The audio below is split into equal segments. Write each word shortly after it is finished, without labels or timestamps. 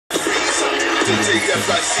Take left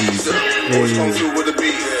like Caesar. Always come through with a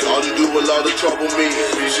beat. All to do a lot of trouble me.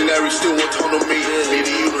 Visionary still want tunnel me. Need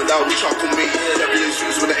a unit that will chuckle me. Never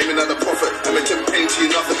issues when I'm aiming at the prophet. I meant to paint to you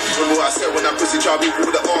nothing. Remember what I said when I pussy tried people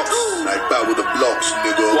with the arms. Like bad with the blocks,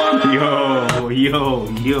 nigga.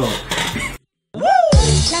 Yo.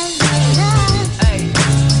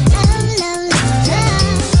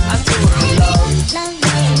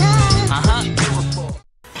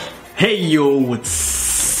 Hey yo,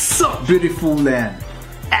 what's up, beautiful and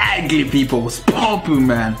ugly people? What's poppin',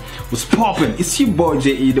 man? What's poppin'? It's your boy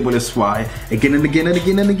JESSY again and again and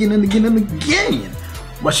again and again and again and again.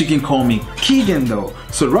 But you can call me Kigen though.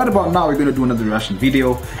 So right about now we're gonna do another reaction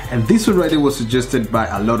video, and this already was suggested by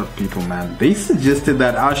a lot of people, man. They suggested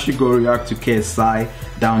that I should go react to KSI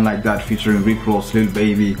Down Like That featuring Rick Ross, Lil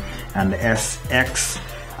Baby, and rēÄakSH.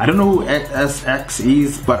 I don't know who rēÄakSH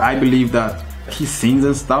is, but I believe that he sings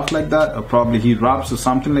and stuff like that, or probably he raps or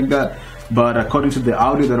something like that. But according to the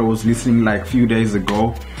audio that I was listening like a few days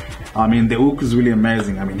ago, I mean the hook is really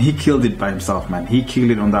amazing. I mean he killed it by himself, man. He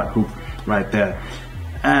killed it on that hook right there.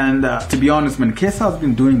 And to be honest, man, KSI has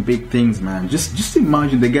been doing big things, man. Just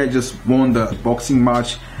imagine the guy just won the boxing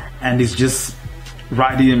match and he's just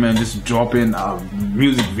right here, man, just dropping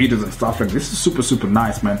music videos and stuff like this. This is super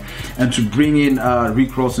nice, man. And to bring in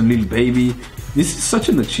Rick Ross and Lil Baby, this is such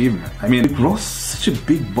an achievement. I mean, Rick Ross is such a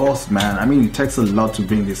big boss, man. I mean, it takes a lot to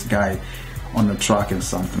bring this guy on the track and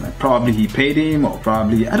something. Like, probably he paid him, or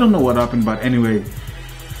probably, I don't know what happened, but anyway,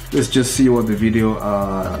 let's just see what the video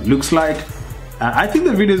looks like. I think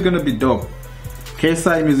the video is gonna be dope.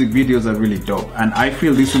 KSI music videos are really dope, and I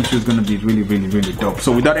feel this one too is gonna be really dope.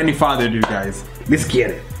 So without any further ado, guys, let's get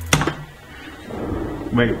it.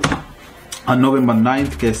 Wait. On November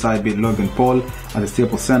 9th, KSI beat Logan Paul at the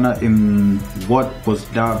Staples Center in what was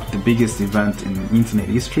dubbed the biggest event in internet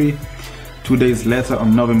history. 2 days later,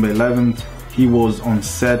 on November 11th, he was on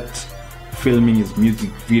set filming his music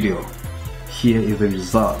video. Here is the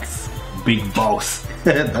results. Big boss.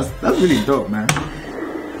 that's really dope, man.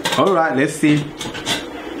 Alright, let's see.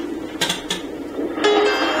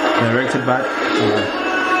 Directed by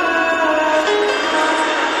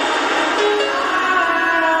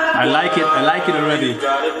I like it already.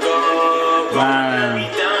 Man.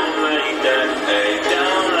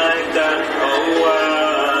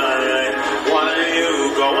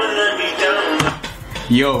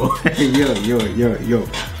 Yo.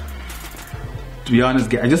 To be honest,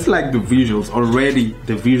 guys, I just like the visuals already.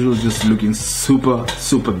 The visuals just looking super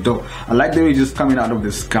dope. I like the way just coming out of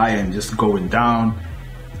the sky and just going down.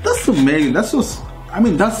 That's amazing. That's just, I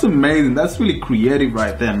mean, that's amazing. That's really creative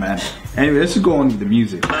right there, man. Anyway, let's just go on with the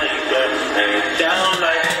music.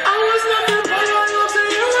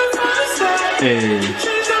 Hey.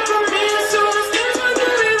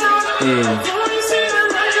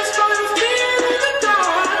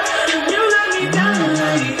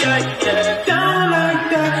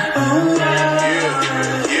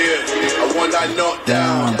 Knocked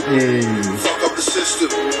down, fuck up the system,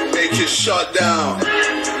 make it shut down.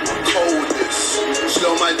 Coldness,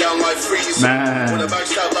 slow man down like freezer. When I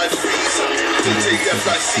backstab like freezer, then take left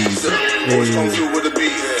like Caesar. Always come through with a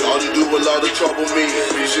beat. All to do a lot of trouble me.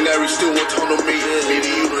 Visionary still want tunnel me. Need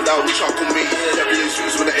a unit that will chuckle me. Never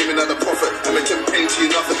issues when I'm aiming at the prophet. I meant to paint to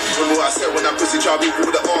you nothing. Remember what I said when I pussy tried people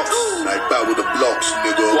with the arms. Like bad with the blocks,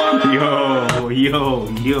 nigga.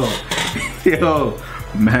 Yo,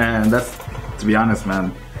 man, that's, to be honest,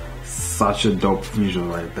 man, such a dope visual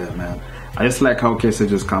right there, man. I just like how KSI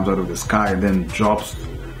just comes out of the sky and then drops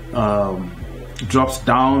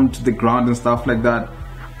down to the ground and stuff like that.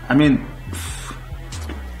 I mean,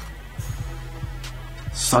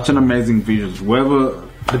 such an amazing visual. Whoever,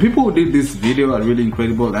 the people who did this video are really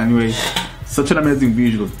incredible. Anyway, such an amazing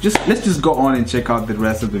visual. Let's just go on and check out the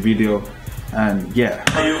rest of the video, and yeah.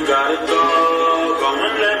 You gotta go, come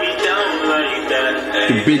and let me down like that.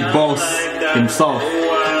 The big boss himself.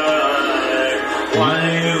 Why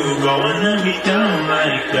you going to be down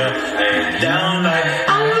like that? Down like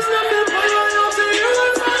I was nothing but loyal to you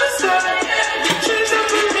at first sight. Changed up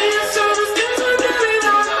with me and so was things were getting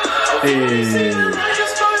on. Hey. I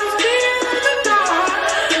just thought it was being in the dark,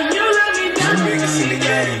 and you let me down. Niggas in the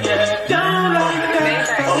game, down like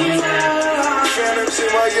that. Oh yeah. Phantoms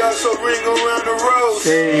in my yard, so ring around the rose.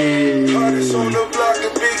 Hey. Hardest on the block,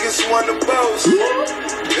 the biggest one to boast.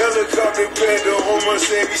 Helicopter pad, the home run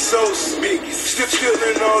Sammy Sosa.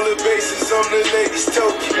 Stealing all the bases on the ladies'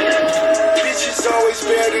 token. Bitches always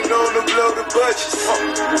bad and on to blow the budgets.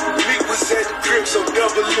 Meek was at the crib, so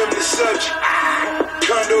double him the subject.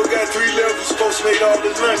 Condo got 3 levels, folks made all the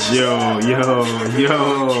lunches. Yo.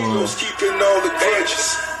 Keeping all the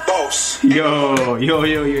grudges. Boss. Yo,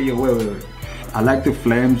 wait. I like the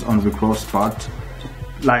flames on rēःakSH part.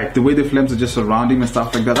 Like the way the flames are just surrounding and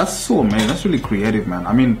stuff like that. That's so amazing. That's really creative, man.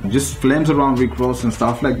 I mean, just flames around rēःakSH and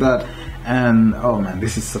stuff like that. And oh man,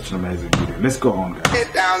 this is such an amazing video. Let's go on, guys.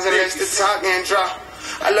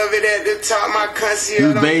 I love it at the top, my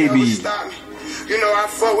conceal don't baby. Never stop me. You know I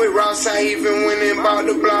fuck with Ross, I even went and bought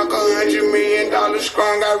the block, $100 million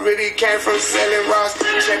strong. I really came from selling Ross.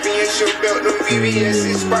 Championship belt, them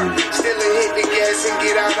VVS spark. Still a hit the gas and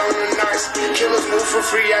get out on the narcs. Killers move for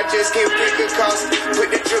free, I just can't pick a cost.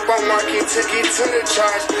 Put the drip on market, took it to the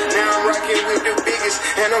charge. Now I'm rocking with the biggest,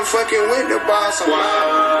 and I'm fucking with the boss.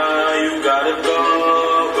 Why you gotta go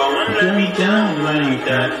and let me down like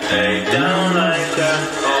that? Hey, down like that.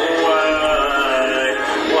 Oh,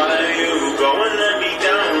 why you go and let me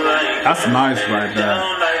down like that? That's nice right there.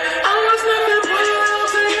 I was nothing but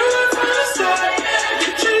to you from the start. You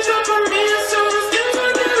changed up on me, so it's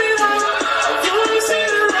different every time. I've only seen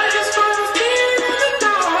the righteous folks being in the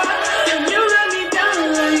dark, and you let me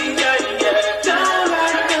down like that, yeah, down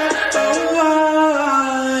like that. Oh,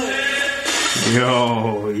 why?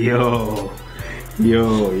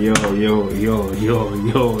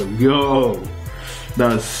 Yo.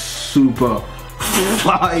 That's super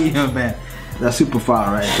fire, man. That's super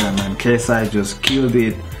fire right there, man. KSI just killed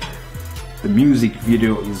it. The music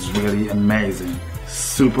video is really amazing.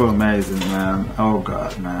 Super amazing, man. Oh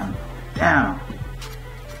god, man. Damn.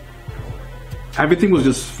 Everything was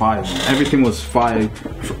just fire, man. Everything was fire.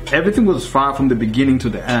 Everything was fire from the beginning to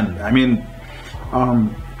the end. I mean,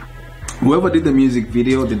 whoever did the music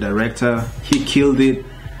video, the director, he killed it.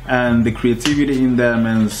 And the creativity in there,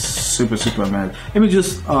 man, is super amazing. Let me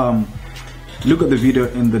just look at the video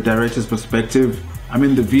in the director's perspective. I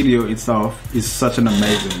mean, the video itself is such an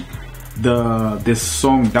amazing. This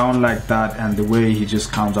song Down Like That, and the way he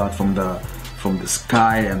just comes out from the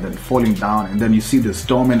sky and then falling down, and then you see the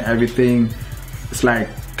storm and everything. It's like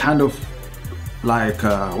kind of like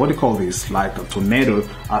what do you call this? Like a tornado.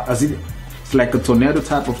 It's like a tornado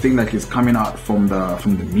type of thing, like it's coming out from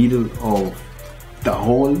the middle of the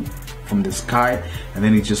hole from the sky, and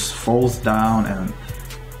then it just falls down. And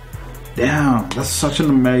damn, that's such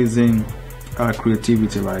an amazing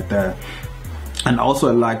creativity right there. And also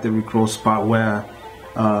I like the rēःakSH part where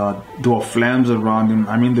there were flames around him.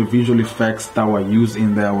 I mean, the visual effects that were used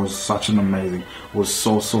in there was such an amazing, was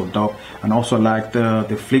so dope. And also I like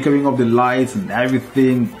the flickering of the lights and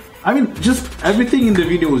everything. I mean, just everything in the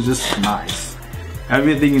video was just nice.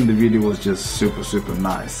 Everything in the video was just super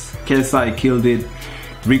nice. KSI killed it.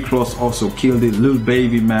 rēঃakSH also killed it. Lil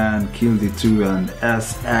Baby Man killed it too, and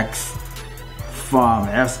SX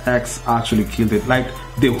actually killed it. Like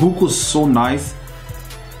the hook was so nice,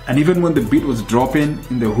 and even when the beat was dropping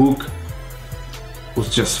in the hook, it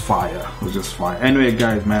was just fire. It was just fire. Anyway,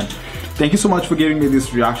 guys, man, thank you so much for giving me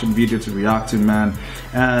this reaction video to react to, man.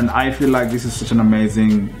 And I feel like this is such an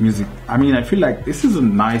amazing music. I mean, I feel like this is a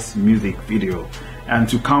nice music video. And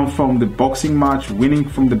to come from the boxing match, winning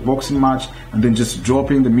from the boxing match, and then just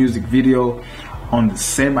dropping the music video on the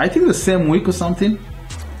same, I think the same week or something.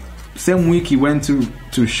 Same week he went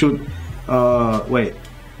to shoot,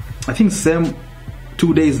 I think same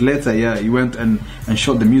 2 days later, yeah, he went and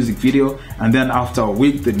shot the music video. And then after a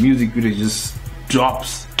week, the music video just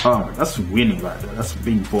drops. Oh, that's winning right there. That's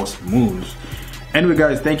big boss moves. Anyway,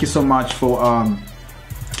 guys, thank you so much for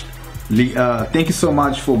thank you so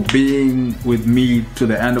much for being with me to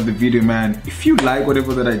the end of the video, man. If you like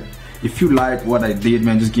if you like what I did,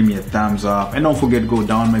 man, just give me a thumbs up. And don't forget to go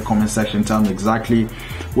down in my comment section, tell me exactly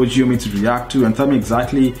what you want me to react to, and tell me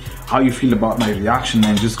exactly how you feel about my reaction,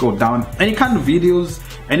 man. Just go down. Any kind of videos,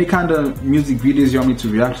 any kind of music videos you want me to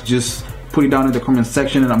react to, just put it down in the comment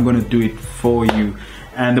section and I'm gonna do it for you.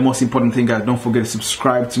 And the most important thing, guys, don't forget to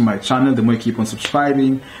subscribe to my channel. The more you keep on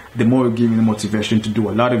subscribing, the more you give me the motivation to do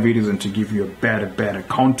a lot of videos and to give you a better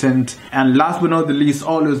content. And last but not the least,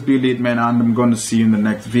 always be lit, man. And I'm gonna see you in the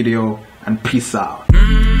next video, and peace out.